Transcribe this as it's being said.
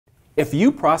If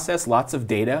you process lots of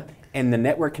data and the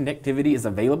network connectivity is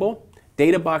available,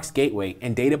 Data Box Gateway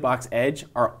and Data Box Edge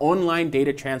are online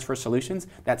data transfer solutions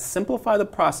that simplify the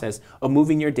process of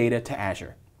moving your data to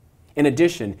Azure. In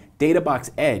addition, Data Box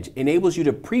Edge enables you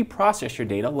to pre-process your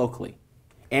data locally.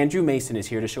 Andrew Mason is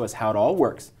here to show us how it all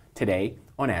works today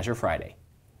on Azure Friday.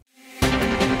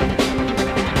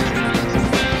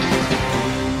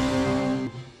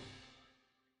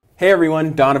 Hey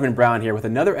everyone, Donovan Brown here with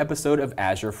another episode of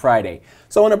Azure Friday.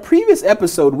 So in a previous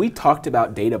episode, we talked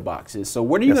about data boxes. So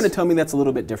what are you going to tell me that's a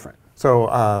little bit different? So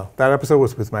that episode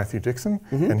was with Matthew Dixon,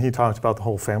 and he talked about the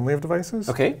whole family of devices.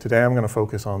 Okay. Today I'm going to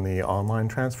focus on the online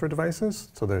transfer devices.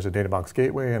 So there's a Data Box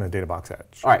Gateway and a Data Box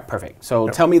Edge. All right, perfect. So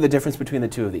tell me the difference between the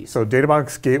two of these. So Data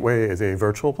Box Gateway is a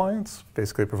virtual appliance.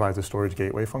 Basically, it provides a storage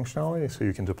gateway functionality, so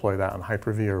you can deploy that on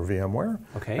Hyper-V or VMware.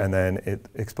 Okay. And then it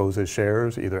exposes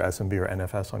shares, either SMB or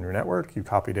NFS on your network. You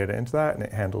copy data into that, and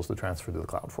it handles the transfer to the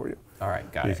cloud for you. All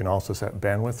right, got it. You can also set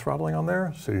bandwidth throttling on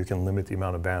there, so you can limit the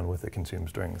amount of bandwidth it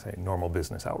consumes during, say, normal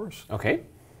business hours. Okay.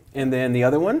 And then the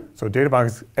other one? So Data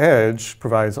Box Edge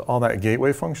provides all that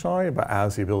gateway functionality, but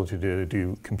has the ability to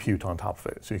do compute on top of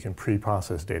it. So you can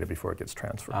pre-process data before it gets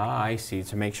transferred. Ah, I see.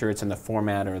 To make sure it's in the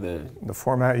format or the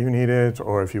format you need it,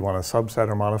 or if you want to subset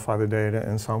or modify the data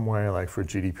in some way, like for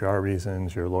GDPR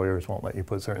reasons, your lawyers won't let you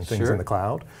put certain things in the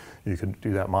cloud. You could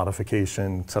do that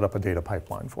modification, set up a data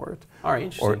pipeline for it. All right,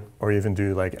 interesting. Or even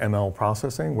do like ML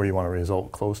processing, where you want a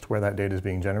result close to where that data is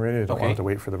being generated. You don't have to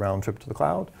wait for the round trip to the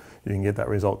cloud. You can get that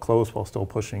result close while still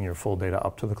pushing your full data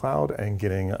up to the cloud and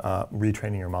getting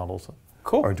retraining your models.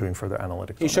 Cool. Or doing further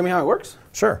analytics. Can you show me how it works?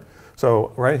 Sure.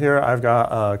 So right here, I've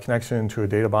got a connection to a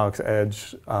Data Box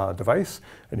Edge device,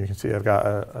 and you can see I've got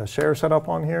a share set up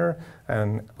on here,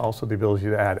 and also the ability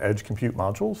to add edge compute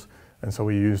modules. And so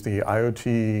we use the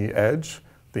IoT Edge,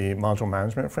 the module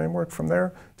management framework from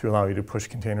there, to allow you to push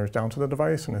containers down to the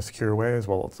device in a secure way, as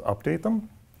well as update them.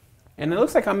 And it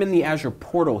looks like I'm in the Azure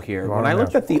Portal here. When I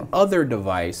looked at the other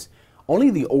device, only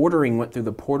the ordering went through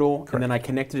the portal, and then I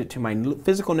connected it to my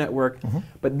physical network.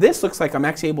 But this looks like I'm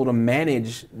actually able to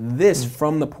manage this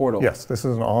from the portal. Yes, this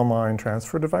is an online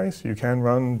transfer device. You can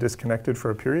run disconnected for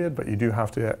a period, but you do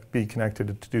have to be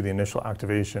connected to do the initial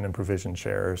activation and provision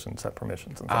shares and set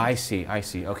permissions and things. I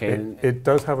see, okay. It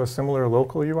does have a similar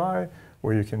local UI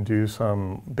where you can do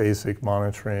some basic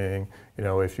monitoring. You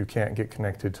know, if you can't get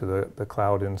connected to the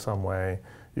cloud in some way,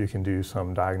 you can do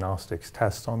some diagnostics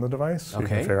tests on the device. So you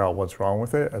can figure out what's wrong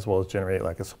with it, as well as generate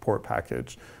like a support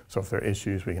package. So if there are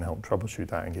issues, we can help troubleshoot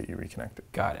that and get you reconnected.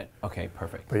 Got it. Okay,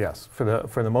 perfect. But yes, for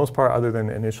the most part, other than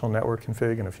initial network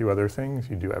config and a few other things,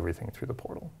 you do everything through the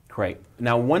portal. Great.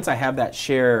 Now, once I have that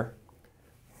share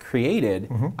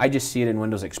created, I just see it in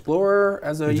Windows Explorer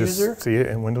as a user? You just see it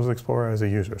in Windows Explorer as a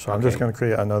user. So I'm just going to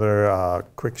create another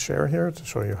quick share here to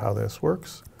show you how this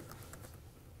works.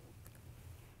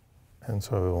 And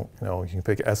so, you know, you can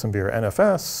pick SMB or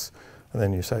NFS, and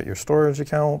then you set your storage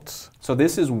account. So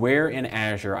this is where in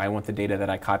Azure I want the data that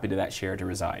I copied to that share to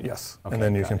reside? Yes. And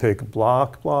then you can pick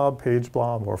block blob, page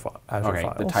blob, or Azure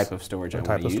files. The type of storage the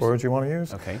type of storage you want to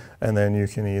use. Okay. And then you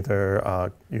can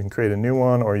either, you can create a new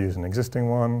one or use an existing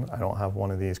one. I don't have one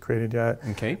of these created yet.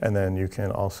 Okay. And then you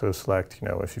can also select, you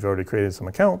know, if you've already created some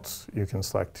accounts, you can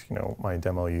select, you know, my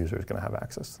demo user is going to have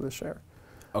access to the share.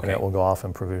 Okay. And it will go off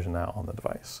and provision that on the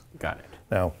device. Got it.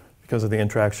 Now, because of the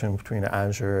interaction between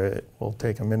Azure, it will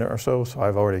take a minute or so. So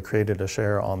I've already created a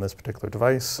share on this particular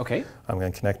device. Okay. I'm going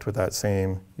to connect with that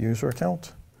same user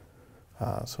account.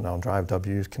 So now Drive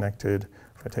W is connected.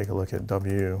 If I take a look at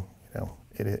W, you know,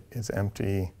 it is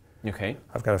empty. Okay.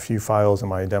 I've got a few files in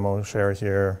my demo share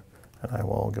here, and I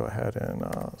will go ahead and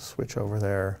switch over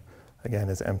there. Again,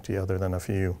 it's empty other than a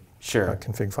few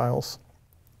config files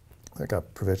that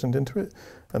got provisioned into it.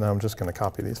 And then I'm just going to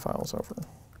copy these files over.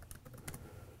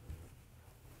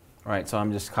 All right, so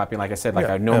I'm just copying, like I said, like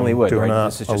I normally would, doing right?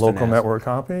 This is just a local network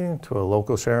copy to a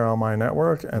local share on my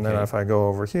network. And then if I go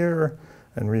over here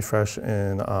and refresh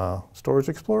in Storage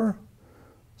Explorer,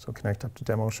 so connect up to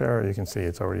demo share, you can see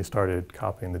it's already started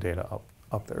copying the data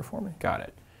up there for me. Got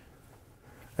it.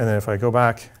 And then if I go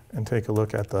back and take a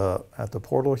look at the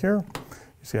portal here,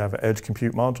 you see I have edge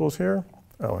compute modules here.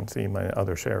 Oh, and see my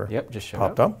other share just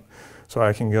popped up. So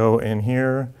I can go in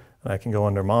here, and I can go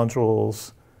under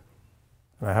modules,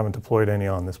 and I haven't deployed any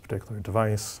on this particular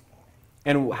device.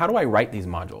 And how do I write these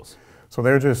modules? So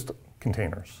they're just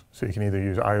containers. So you can either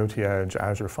use IoT Edge,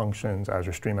 Azure Functions,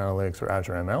 Azure Stream Analytics, or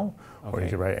Azure ML, or you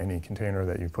can write any container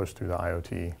that you push through the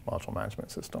IoT module management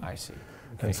system. I see.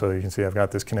 And so you can see I've got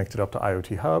this connected up to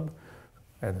IoT Hub,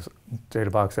 and this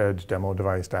Data Box Edge demo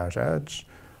device -edge,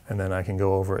 and then I can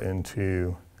go over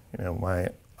into my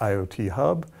IoT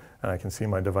Hub, and I can see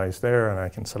my device there, and I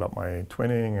can set up my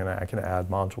twinning, and I can add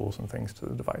modules and things to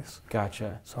the device.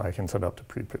 Gotcha. So I can set up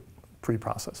to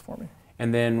pre-process for me.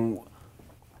 And then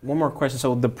one more question.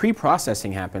 So the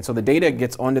pre-processing happens. So the data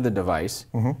gets onto the device,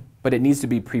 but it needs to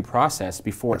be pre-processed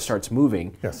before it starts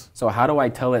moving. Yes. So how do I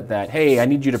tell it that, hey, I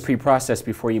need you to pre-process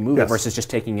before you move it versus just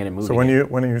taking it and moving it? So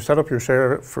when you set up your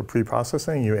share for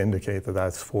pre-processing, you indicate that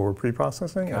that's for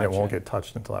pre-processing, and it won't get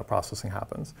touched until that processing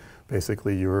happens.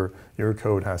 Basically, your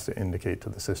code has to indicate to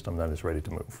the system that it's ready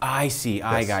to move. I see.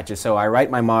 I gotcha. So I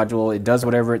write my module, it does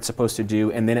whatever it's supposed to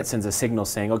do, and then it sends a signal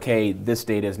saying, okay, this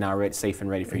data is now safe and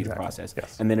ready for you to process.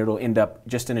 Yes. And then it'll end up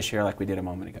just in a share like we did a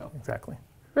moment ago. Exactly.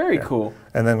 Very cool.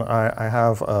 And then I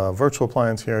have a virtual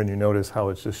appliance here, and you notice how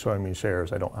it's just showing me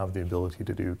shares. I don't have the ability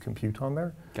to do compute on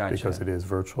there because it is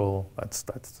virtual. That's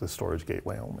the storage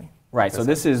gateway only. Right, so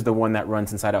this is the one that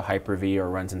runs inside of Hyper-V or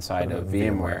runs inside of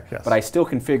VMware, but I still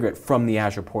configure it from the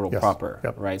Azure Portal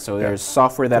proper, right? So there's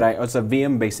software that it's a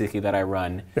VM basically that I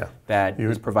run that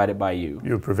is provided by you.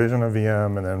 You provision a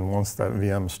VM, and then once that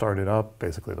VM started up,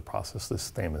 basically the process is the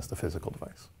same as the physical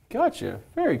device. Gotcha,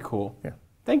 very cool. Yeah.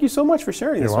 Thank you so much for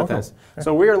sharing this with us.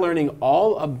 So we are learning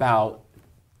all about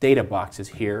data boxes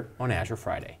here on Azure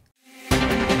Friday.